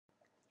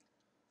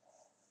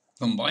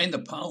Combine the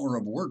power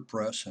of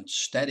WordPress and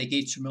static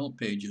HTML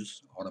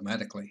pages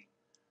automatically.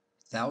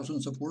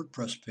 Thousands of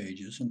WordPress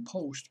pages and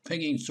posts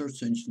pinging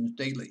search engines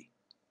daily,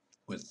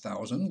 with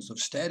thousands of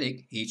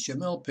static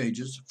HTML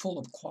pages full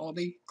of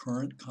quality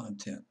current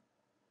content.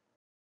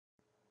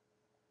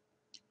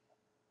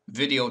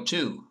 Video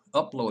 2,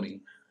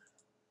 uploading.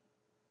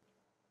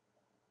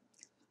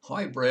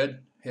 Hybrid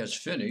has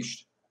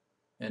finished,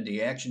 and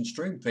the action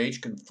string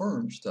page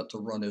confirms that the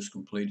run is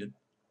completed.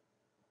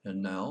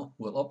 And now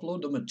we'll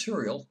upload the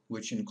material,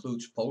 which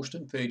includes posts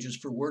and pages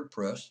for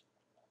WordPress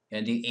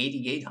and the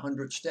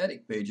 8,800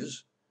 static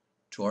pages,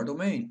 to our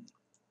domain.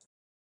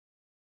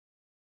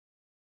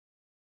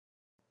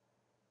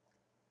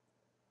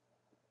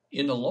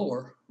 In the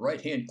lower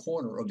right-hand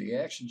corner of the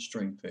action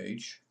string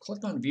page,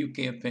 click on View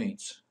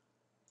Campaigns.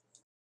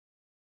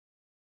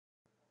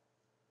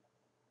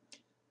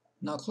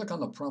 Now click on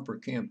the proper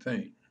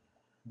campaign.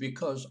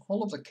 Because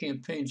all of the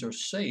campaigns are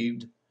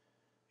saved,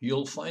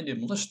 you'll find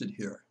them listed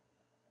here.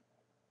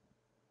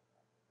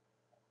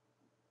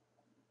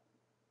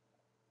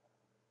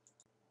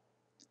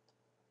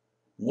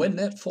 When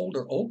that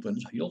folder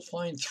opens, you'll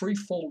find 3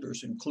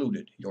 folders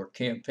included: your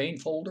campaign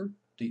folder,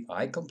 the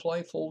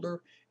iComply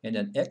folder, and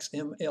an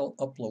XML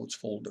uploads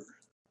folder.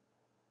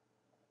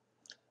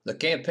 The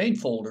campaign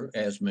folder,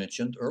 as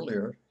mentioned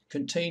earlier,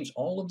 contains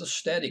all of the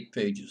static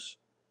pages,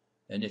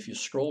 and if you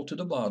scroll to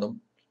the bottom,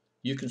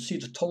 you can see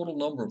the total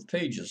number of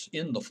pages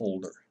in the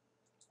folder.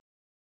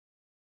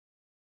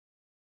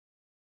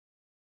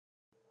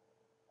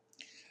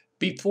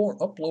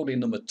 Before uploading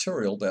the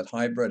material that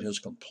Hybrid has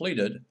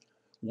completed,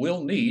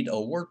 we'll need a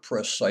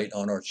WordPress site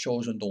on our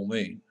chosen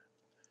domain.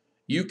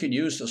 You can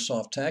use the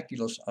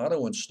Softaculous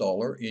auto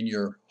installer in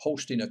your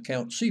hosting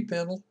account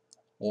cPanel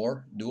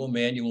or do a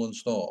manual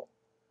install.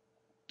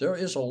 There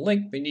is a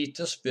link beneath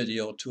this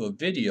video to a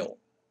video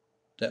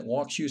that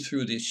walks you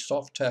through the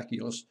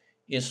Softaculous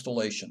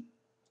installation.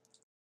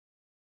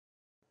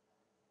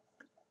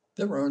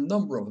 There are a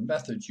number of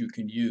methods you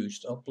can use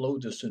to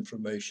upload this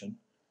information,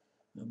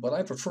 but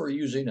I prefer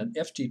using an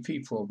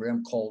FTP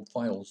program called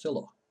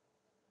FileZilla.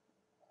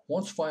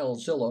 Once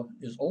FileZilla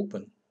is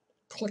open,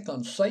 click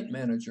on Site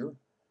Manager,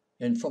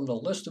 and from the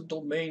list of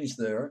domains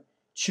there,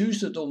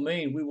 choose the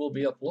domain we will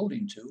be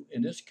uploading to,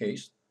 in this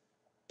case,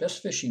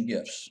 Best Fishing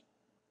Gifts.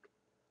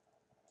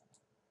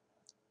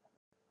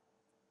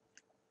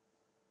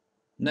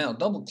 Now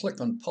double-click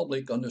on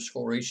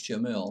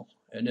public_HTML,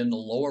 and in the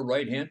lower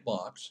right-hand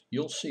box,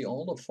 you'll see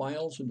all the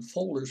files and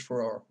folders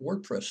for our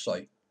WordPress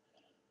site.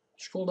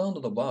 Scroll down to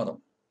the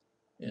bottom,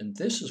 and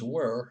this is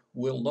where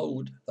we'll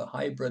load the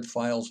Hybrid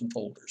files and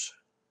folders.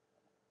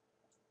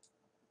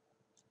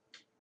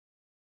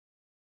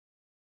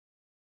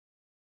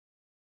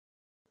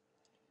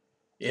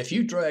 If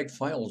you drag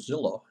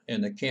FileZilla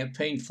and the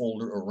campaign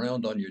folder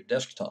around on your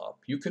desktop,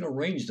 you can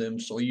arrange them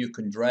so you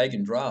can drag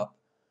and drop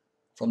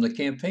from the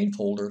campaign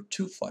folder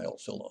to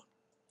FileZilla.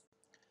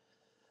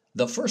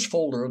 The first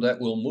folder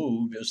that we'll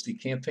move is the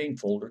campaign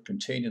folder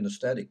containing the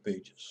static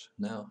pages.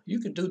 Now,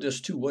 you can do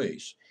this 2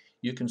 ways.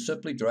 You can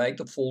simply drag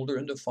the folder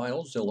into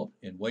FileZilla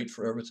and wait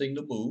for everything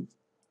to move,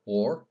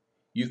 or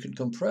you can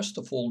compress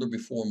the folder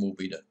before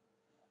moving it.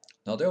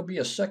 Now, there'll be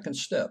a second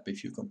step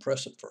if you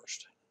compress it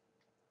first.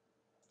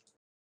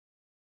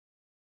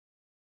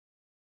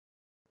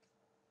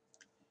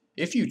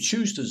 If you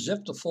choose to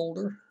zip the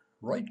folder,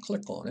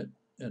 right-click on it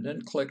and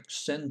then click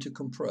Send to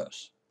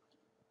Compress.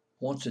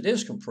 Once it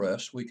is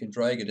compressed, we can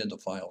drag it into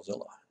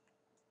FileZilla.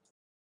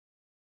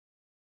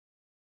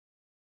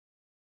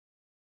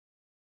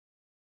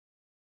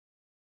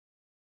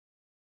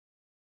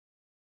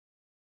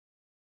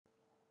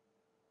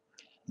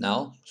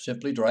 Now,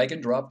 simply drag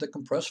and drop the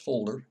compressed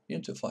folder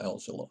into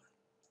FileZilla.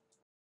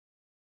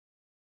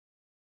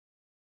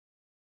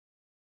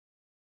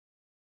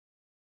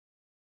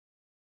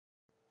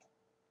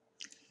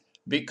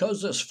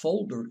 Because this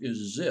folder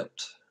is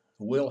zipped,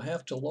 we'll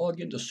have to log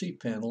into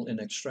cPanel and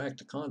extract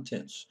the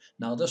contents.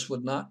 Now, this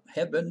would not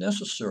have been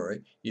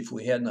necessary if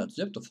we had not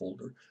zipped the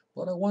folder,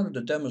 but I wanted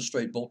to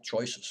demonstrate both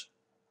choices.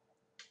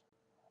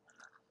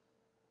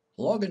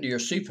 Log into your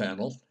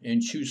cPanel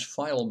and choose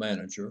File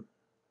Manager,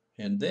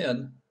 and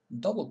then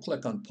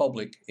double-click on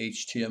Public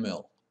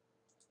HTML.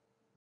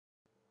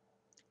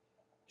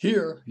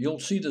 Here, you'll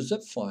see the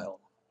zip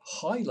file.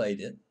 Highlight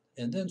it,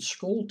 and then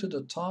scroll to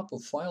the top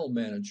of File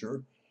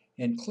Manager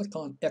and click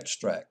on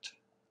Extract.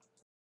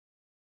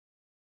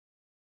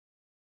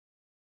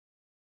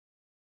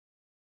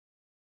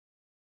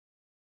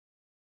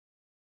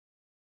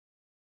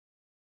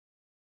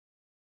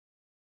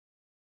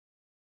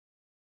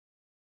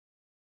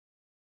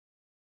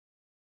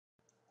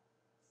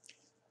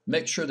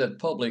 Make sure that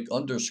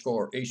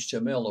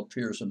public_HTML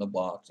appears in the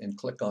box and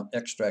click on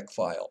Extract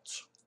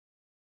Files.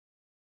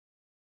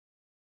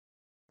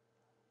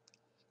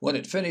 When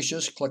it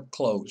finishes, click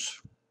Close.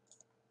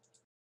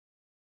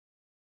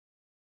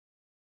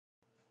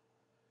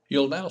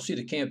 You'll now see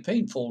the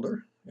campaign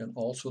folder and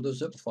also the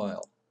zip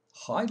file.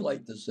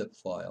 Highlight the zip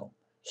file,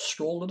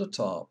 scroll to the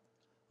top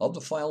of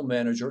the File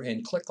Manager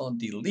and click on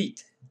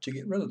Delete to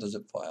get rid of the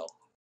zip file.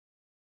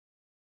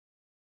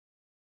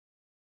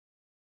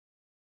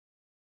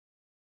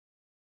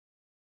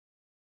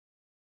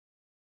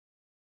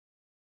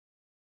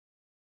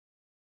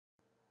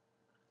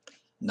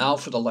 Now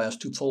for the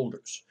last two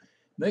folders.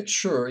 Make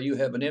sure you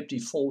have an empty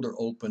folder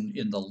open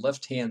in the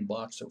left-hand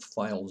box of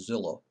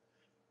FileZilla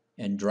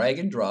and drag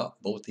and drop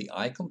both the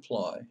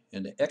iComply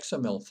and the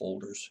XML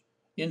folders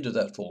into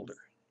that folder.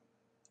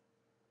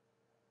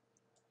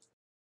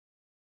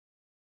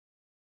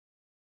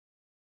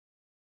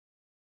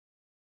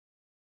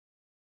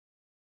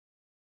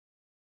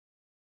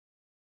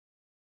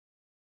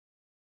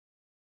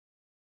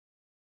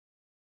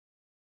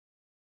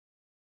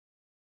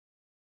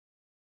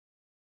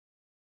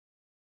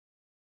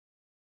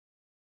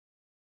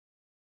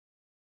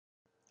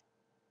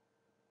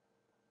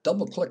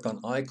 Double-click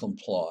on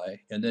iComply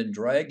and then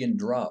drag and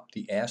drop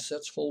the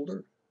Assets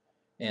folder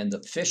and the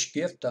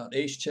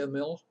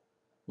fishgift.html,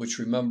 which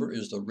remember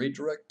is the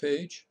redirect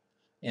page,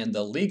 and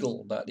the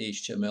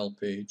legal.html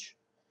page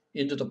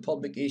into the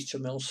public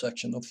HTML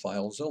section of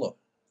FileZilla.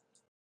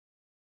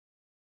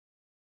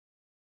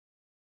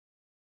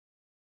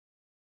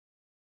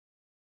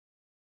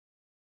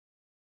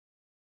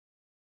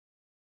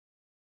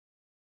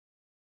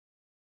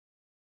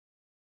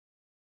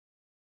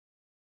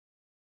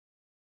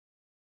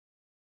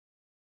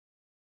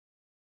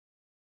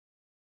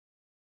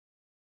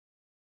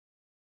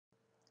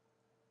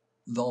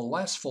 The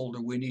last folder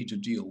we need to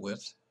deal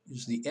with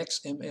is the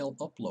XML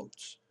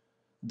uploads.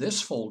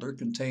 This folder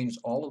contains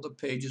all of the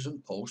pages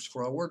and posts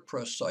for our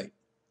WordPress site.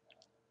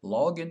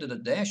 Log into the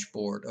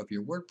dashboard of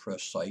your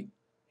WordPress site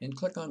and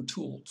click on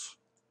Tools.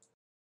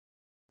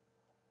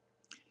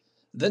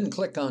 Then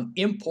click on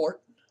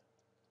Import,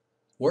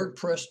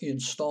 WordPress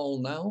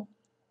Install Now,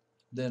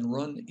 then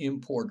Run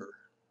Importer.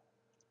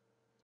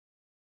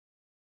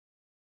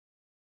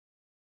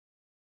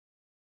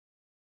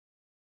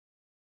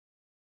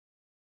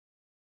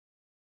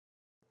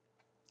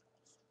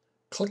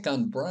 Click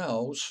on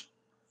Browse,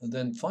 and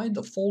then find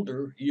the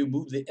folder you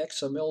moved the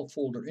XML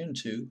folder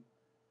into,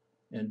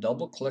 and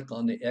double-click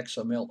on the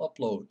XML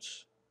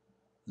uploads.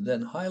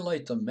 Then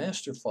highlight the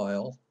master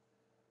file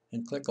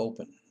and click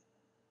Open.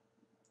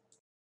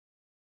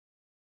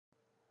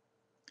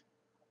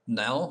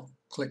 Now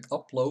click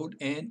Upload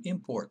and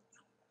Import.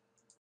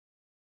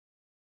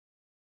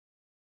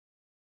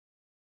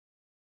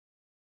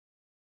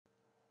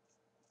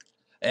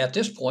 At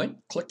this point,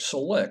 click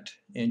Select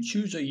and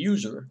choose a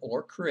user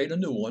or create a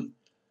new one,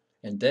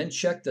 and then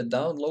check the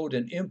Download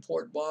and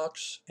Import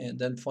box, and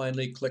then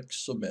finally click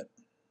Submit.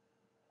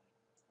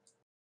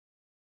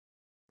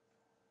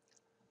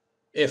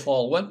 If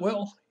all went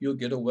well, you'll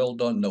get a well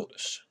done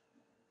notice.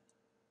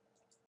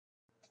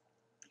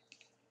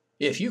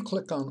 If you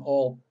click on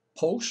All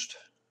Posts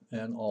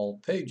and All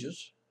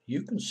Pages,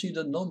 you can see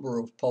the number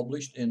of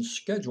published and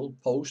scheduled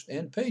posts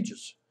and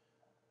pages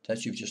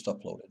that you've just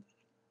uploaded.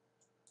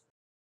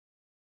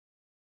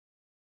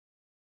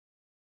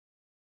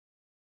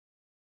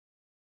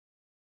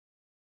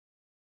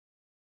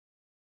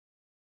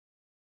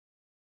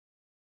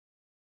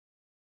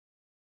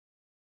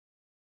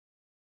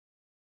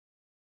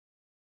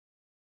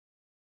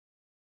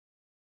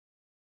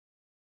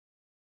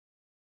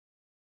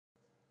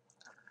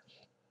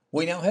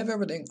 We now have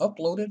everything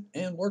uploaded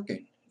and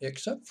working,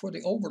 except for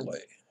the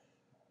overlay.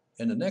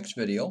 In the next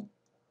video,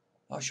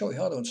 I'll show you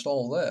how to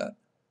install that.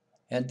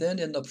 And then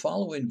in the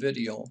following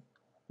video,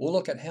 we'll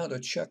look at how to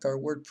check our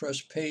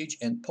WordPress page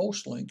and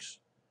post links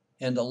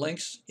and the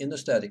links in the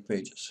static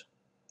pages.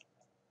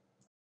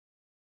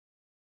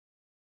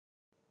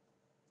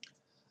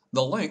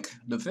 The link,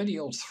 the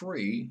video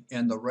 3,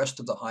 and the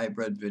rest of the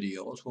hybrid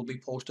videos will be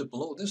posted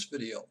below this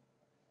video.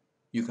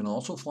 You can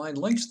also find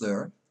links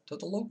there to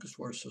the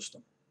Locustware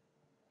system.